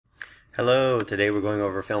Hello, today we're going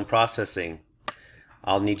over film processing.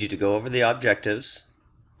 I'll need you to go over the objectives,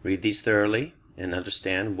 read these thoroughly, and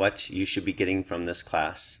understand what you should be getting from this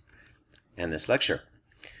class and this lecture.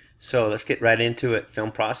 So let's get right into it.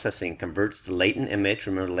 Film processing converts the latent image.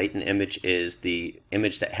 Remember, latent image is the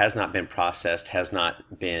image that has not been processed,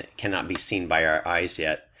 cannot be seen by our eyes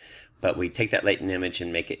yet. But we take that latent image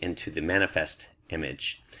and make it into the manifest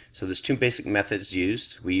image. So there's two basic methods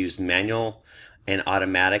used. We use manual and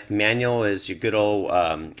automatic. Manual is your good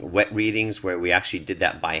old wet readings where we actually did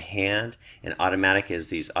that by hand, and automatic is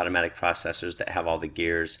these automatic processors that have all the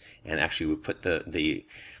gears, and actually we put the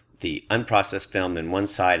unprocessed film in one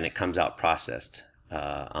side and it comes out processed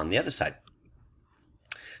on the other side.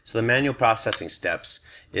 So the manual processing steps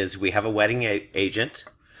is we have a wetting agent,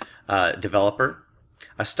 developer,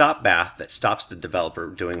 a stop bath that stops the developer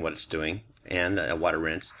doing what it's doing, and a water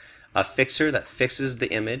rinse, a fixer that fixes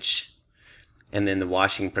the image, and then the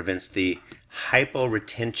washing prevents the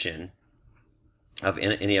hypo-retention of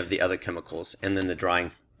any of the other chemicals, and then the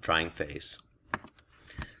drying phase.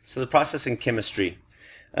 So the processing chemistry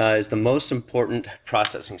is the most important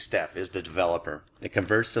processing step, is the developer. It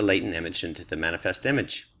converts the latent image into the manifest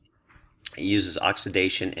image. It uses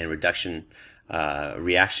oxidation and reduction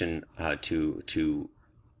reaction to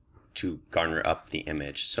garner up the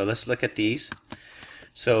image. So let's look at these.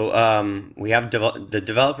 So we have the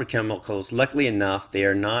developer chemicals. Luckily enough, they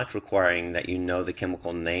are not requiring that you know the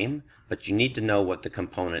chemical name, but you need to know what the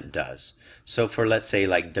component does. So for, let's say,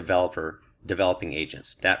 like developing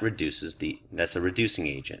agents, that's a reducing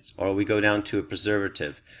agent. Or we go down to a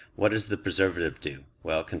preservative. What does the preservative do?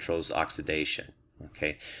 Well, it controls oxidation.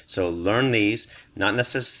 Okay, so learn these, not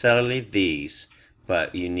necessarily these,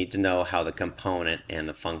 but you need to know how the component and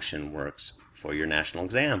the function works for your national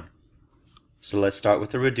exam. So let's start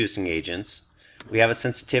with the reducing agents. We have a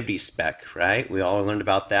sensitivity spec, right? We all learned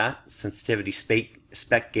about that. Sensitivity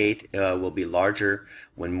spec gate will be larger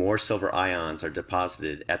when more silver ions are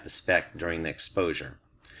deposited at the spec during the exposure.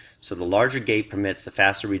 So the larger gate permits the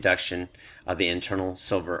faster reduction of the internal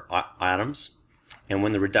silver atoms. And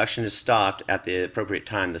when the reduction is stopped at the appropriate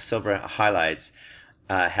time, the silver halides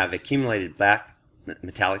have accumulated black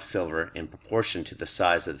metallic silver in proportion to the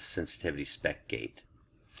size of the sensitivity spec gate.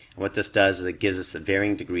 And what this does is it gives us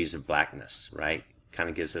varying degrees of blackness, right? Kind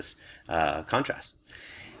of gives us contrast.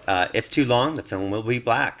 If too long, the film will be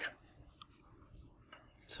black.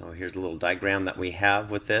 So here's a little diagram that we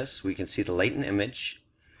have with this. We can see the latent image.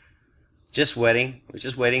 Just wetting. We're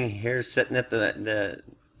just waiting here, sitting at the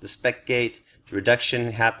spec gate. The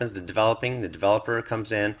reduction happens, the developer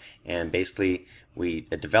comes in, and basically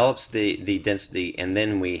it develops the density, and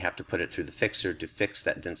then we have to put it through the fixer to fix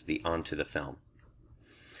that density onto the film.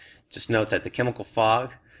 Just note that the chemical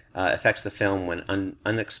fog affects the film when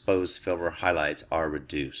unexposed silver halides are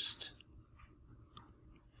reduced.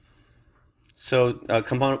 So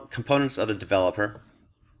components of the developer.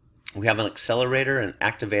 We have an accelerator, an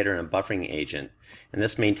activator, and a buffering agent. And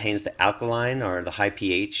this maintains the alkaline or the high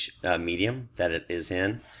pH medium that it is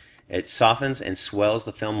in. It softens and swells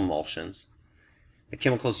the film emulsions. The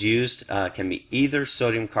chemicals used can be either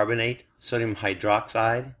sodium carbonate, sodium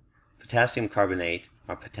hydroxide, potassium carbonate,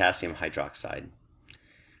 or potassium hydroxide.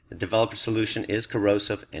 The developer solution is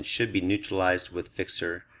corrosive and should be neutralized with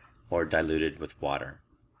fixer or diluted with water.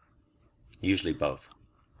 Usually both.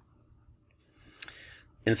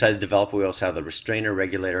 Inside the developer, we also have the restrainer,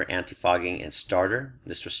 regulator, antifogging, and starter.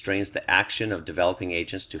 This restrains the action of developing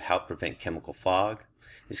agents to help prevent chemical fog.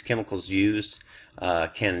 These chemicals used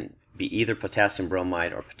can be either potassium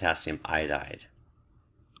bromide or potassium iodide.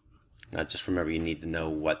 Now just remember, you need to know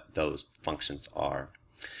what those functions are.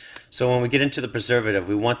 So when we get into the preservative,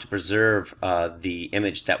 we want to preserve the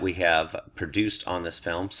image that we have produced on this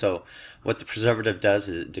film. So what the preservative does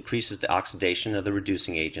is it decreases the oxidation of the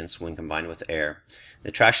reducing agents when combined with air. The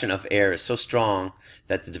attraction of air is so strong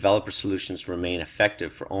that the developer solutions remain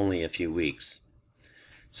effective for only a few weeks.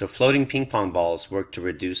 So floating ping pong balls work to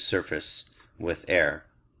reduce surface with air.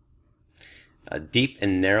 Deep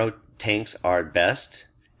and narrow tanks are best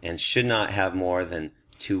and should not have more than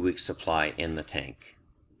 2 weeks supply in the tank.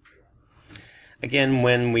 Again,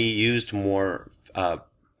 when we used more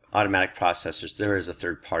automatic processors, there is a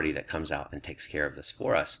third party that comes out and takes care of this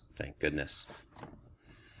for us, thank goodness.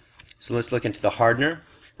 So let's look into the hardener.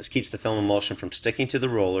 This keeps the film emulsion from sticking to the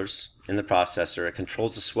rollers in the processor. It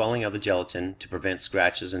controls the swelling of the gelatin to prevent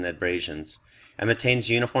scratches and abrasions, and maintains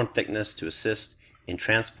uniform thickness to assist in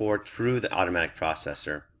transport through the automatic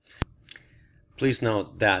processor. Please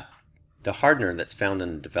note that the hardener that's found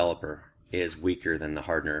in the developer is weaker than the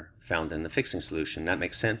hardener found in the fixing solution. That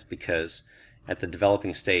makes sense because at the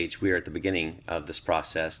developing stage. We are at the beginning of this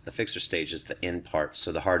process. The fixer stage is the end part,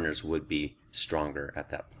 so the hardeners would be stronger at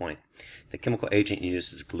that point. The chemical agent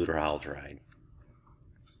used is glutaraldehyde,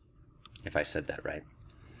 if I said that right.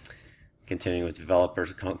 Continuing with developer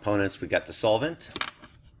components, we got the solvent.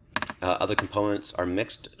 Other components are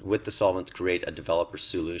mixed with the solvent to create a developer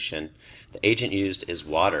solution. The agent used is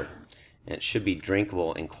water, and it should be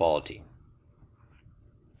drinkable in quality.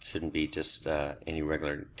 Shouldn't be just any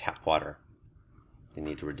regular tap water. They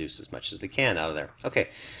need to reduce as much as they can out of there. Okay,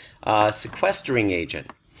 sequestering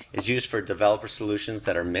agent is used for developer solutions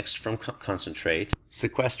that are mixed from concentrate.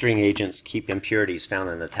 Sequestering agents keep impurities found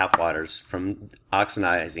in the tap waters from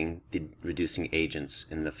oxidizing the reducing agents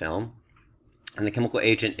in the film. And the chemical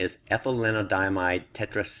agent is ethyllenodiamide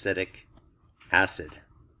tetracetic acid,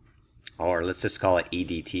 or let's just call it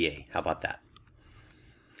EDTA. How about that?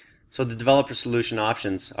 So the developer solution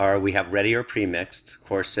options are, we have ready or pre-mixed. Of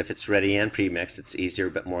course, if it's ready and pre-mixed, it's easier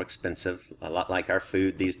but more expensive, a lot like our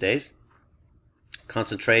food these days.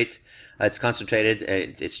 Concentrate, it's concentrated,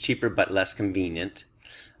 it's cheaper but less convenient.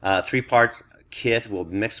 3-part kit will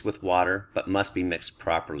mix with water but must be mixed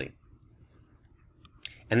properly.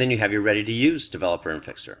 And then you have your ready to use developer and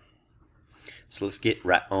fixer. So let's get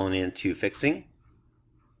right on into fixing.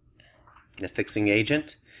 The fixing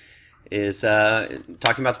agent is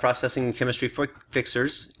talking about the processing and chemistry for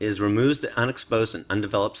fixers, is removes the unexposed and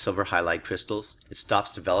undeveloped silver halide crystals. It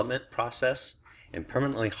stops development process and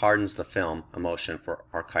permanently hardens the film emulsion for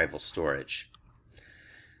archival storage.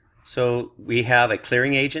 So we have a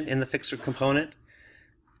clearing agent in the fixer component.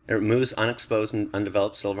 It removes unexposed and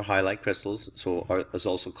undeveloped silver halide crystals, so is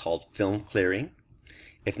also called film clearing.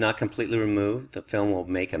 If not completely removed, the film will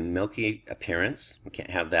make a milky appearance. We can't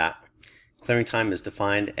have that. Clearing time is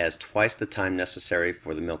defined as twice the time necessary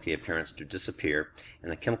for the milky appearance to disappear,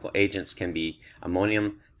 and the chemical agents can be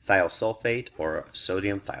ammonium thiosulfate or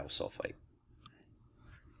sodium thiosulfate.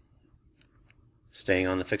 Staying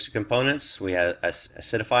on the fixer components, we have an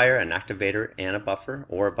acidifier, an activator, and a buffer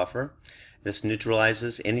or a buffer. This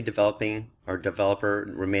neutralizes any developer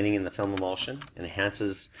remaining in the film emulsion and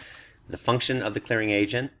enhances the function of the clearing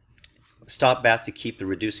agent. Stop bath to keep the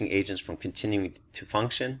reducing agents from continuing to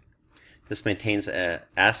function. This maintains an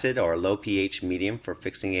acid or a low pH medium for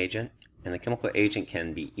fixing agent, and the chemical agent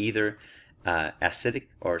can be either acidic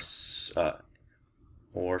or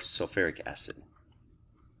sulfuric acid.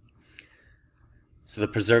 So the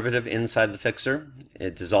preservative inside the fixer,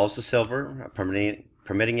 it dissolves the silver,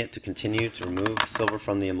 permitting it to continue to remove the silver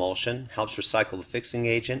from the emulsion, helps recycle the fixing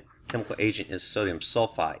agent. Chemical agent is sodium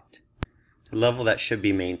sulfite. The level that should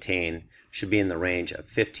be maintained should be in the range of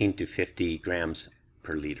 15 to 50 grams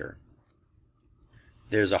per liter.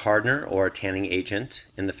 There's a hardener or a tanning agent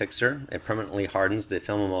in the fixer. It permanently hardens the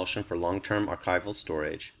film emulsion for long-term archival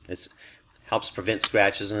storage. It helps prevent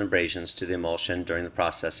scratches and abrasions to the emulsion during the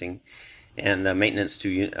processing, and maintenance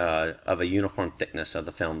of a uniform thickness of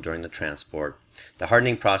the film during the transport. The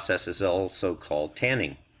hardening process is also called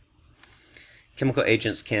tanning. Chemical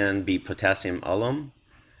agents can be potassium alum,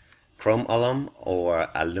 chrome alum, or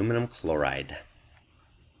aluminum chloride.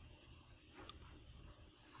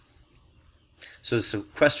 So the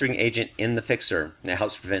sequestering agent in the fixer, that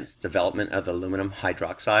helps prevent development of the aluminum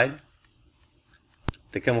hydroxide.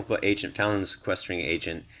 The chemical agent found in the sequestering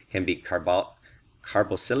agent can be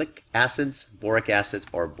carboxylic acids, boric acids,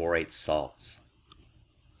 or borate salts.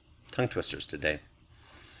 Tongue twisters today.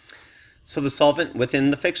 So the solvent within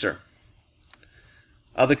the fixer.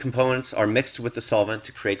 Other components are mixed with the solvent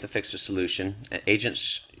to create the fixer solution. The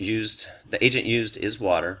agent used is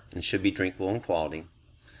water and should be drinkable in quality.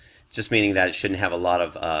 Just meaning that it shouldn't have a lot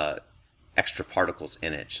of extra particles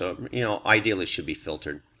in it. So, ideally should be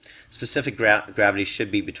filtered. Specific gravity should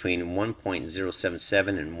be between 1.077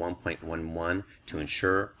 and 1.11 to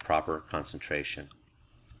ensure proper concentration.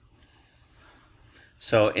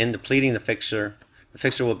 So in depleting the fixer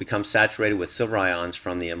will become saturated with silver ions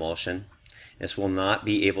from the emulsion. This will not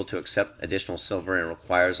be able to accept additional silver and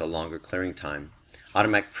requires a longer clearing time.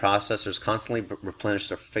 Automatic processors constantly replenish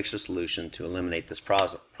their fixer solution to eliminate this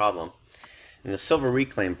problem, and the silver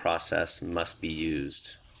reclaim process must be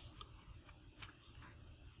used.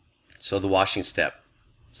 So the washing step.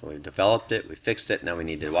 So we've developed it, we fixed it, now we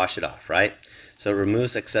need to wash it off, right? So it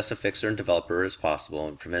removes excessive fixer and developer as possible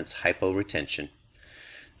and prevents hypo-retention.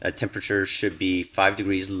 Temperature should be 5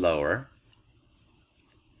 degrees lower.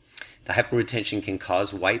 The hypo-retention can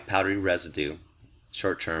cause white powdery residue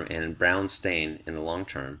short term and brown stain in the long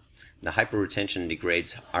term. The hyper-retention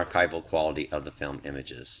degrades archival quality of the film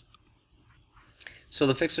images. So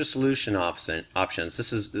the fixer solution options,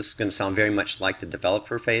 this is going to sound very much like the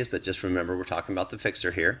developer phase, but just remember we're talking about the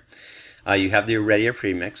fixer here. You have the Irradier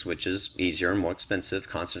premix, which is easier and more expensive.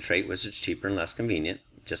 Concentrate, which is cheaper and less convenient,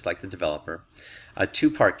 just like the developer. A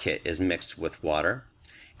 2-part kit is mixed with water,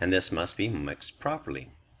 and this must be mixed properly.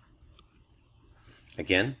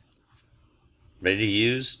 Again, ready to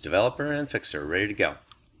use, developer and fixer, ready to go.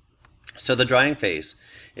 So the drying phase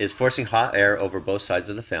is forcing hot air over both sides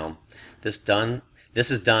of the film. This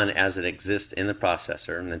is done as it exists in the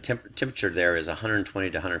processor, and the temperature there is 120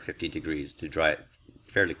 to 150 degrees to dry it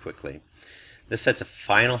fairly quickly. This sets a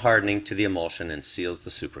final hardening to the emulsion and seals the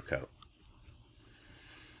supercoat.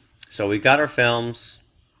 So we've got our films,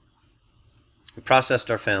 we processed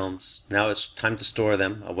our films. Now it's time to store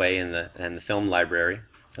them away in the film library,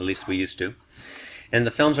 at least we used to. And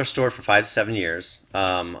the films are stored for 5 to 7 years.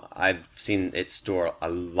 I've seen it store a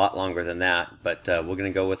lot longer than that, but we're going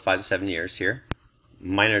to go with 5 to 7 years here.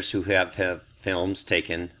 Minors who have films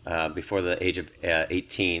taken before the age of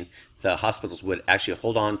 18, the hospitals would actually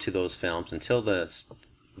hold on to those films until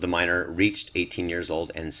the minor reached 18 years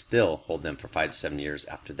old and still hold them for 5 to 7 years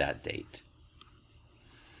after that date.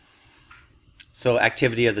 So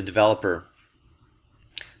activity of the developer.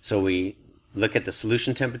 So we look at the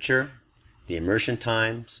solution temperature, the immersion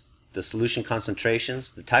times, the solution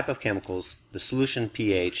concentrations, the type of chemicals, the solution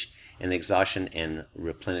pH, and the exhaustion and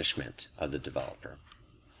replenishment of the developer.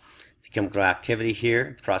 The chemical activity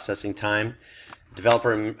here, processing time,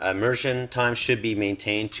 developer immersion time should be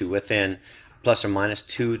maintained to within plus or minus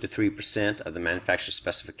 2 to 3% of the manufacturer's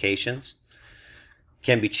specifications.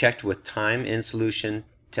 Can be checked with time in solution,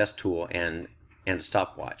 test tool, and a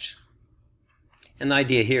stopwatch. And the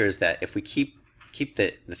idea here is that if we keep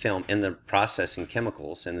the film in the processing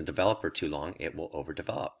chemicals and the developer too long, it will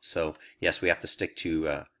overdevelop. So yes, we have to stick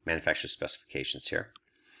to manufacturer specifications here.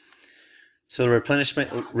 So the replenishment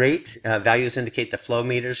rate values indicate the flow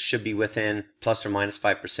meters should be within plus or minus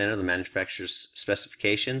 5% of the manufacturer's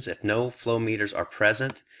specifications. If no flow meters are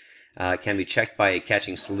present, it can be checked by a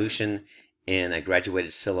catching solution in a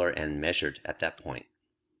graduated sealer and measured at that point.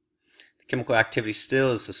 The chemical activity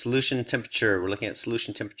still is the solution temperature. We're looking at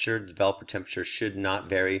solution temperature. The developer temperature should not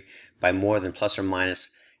vary by more than plus or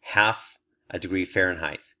minus half a degree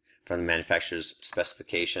Fahrenheit from the manufacturer's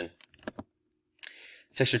specification.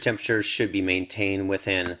 Fixture temperature should be maintained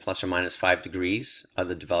within plus or minus 5 degrees of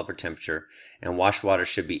the developer temperature, and wash water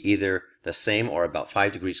should be either the same or about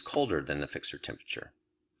 5 degrees colder than the fixture temperature.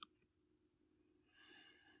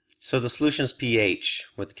 So the solution's pH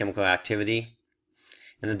with the chemical activity,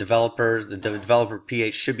 and the developer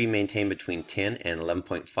pH should be maintained between 10 and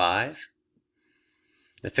 11.5.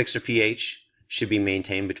 The fixture pH should be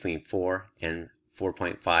maintained between 4 and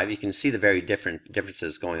 4.5. You can see the very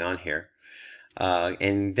differences going on here.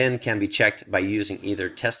 And then can be checked by using either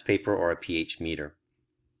test paper or a pH meter.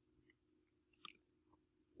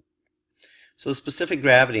 So the specific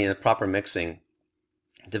gravity and the proper mixing,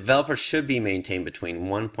 developer should be maintained between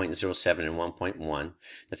 1.07 and 1.1.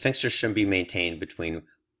 The fixture should be maintained between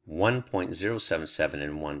 1.077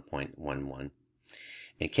 and 1.11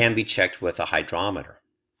 and can be checked with a hydrometer.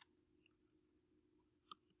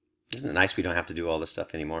 Isn't it nice we don't have to do all this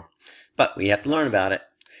stuff anymore? But we have to learn about it.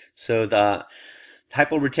 So the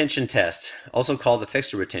hyporetention test, also called the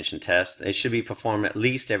fixture retention test, it should be performed at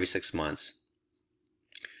least every 6 months.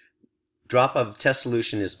 Drop of test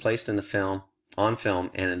solution is placed in the film, on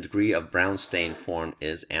film, and a degree of brown stain formed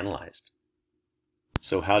is analyzed.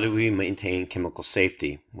 So how do we maintain chemical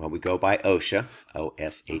safety? Well, we go by OSHA,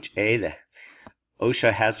 O-S-H-A, the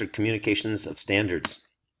OSHA Hazard Communications of Standards.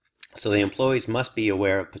 So the employees must be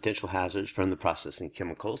aware of potential hazards from the processing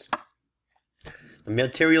chemicals. The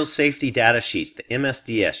Material Safety Data Sheets, the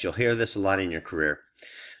MSDS, you'll hear this a lot in your career.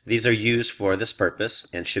 These are used for this purpose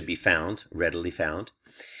and should be found, readily found,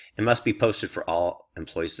 and must be posted for all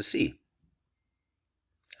employees to see.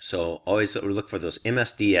 So always look for those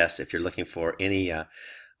MSDS if you're looking for any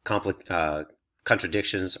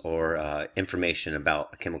contradictions or information about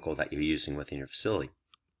a chemical that you're using within your facility.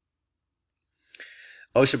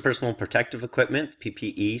 OSHA Personal Protective Equipment,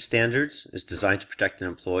 PPE standards, is designed to protect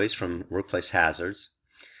employees from workplace hazards.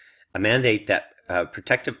 A mandate that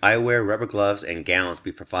protective eyewear, rubber gloves, and gowns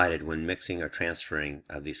be provided when mixing or transferring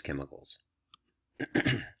these chemicals.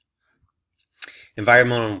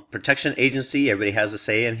 Environmental Protection Agency, everybody has a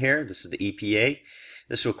say in here. This is the EPA.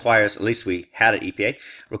 This requires, at least we had an EPA,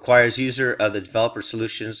 requires user of the developer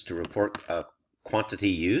solutions to report quantity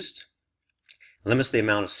used. Limits the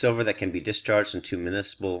amount of silver that can be discharged into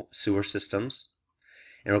municipal sewer systems,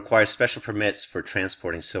 and requires special permits for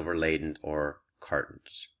transporting silver-laden or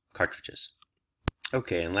cartridges.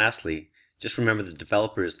 Okay, and lastly, just remember the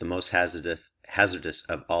developer is the most hazardous hazardous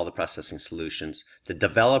of all the processing solutions. The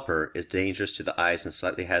developer is dangerous to the eyes and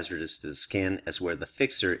slightly hazardous to the skin, as where the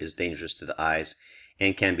fixer is dangerous to the eyes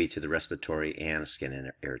and can be to the respiratory and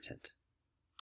skin irritant.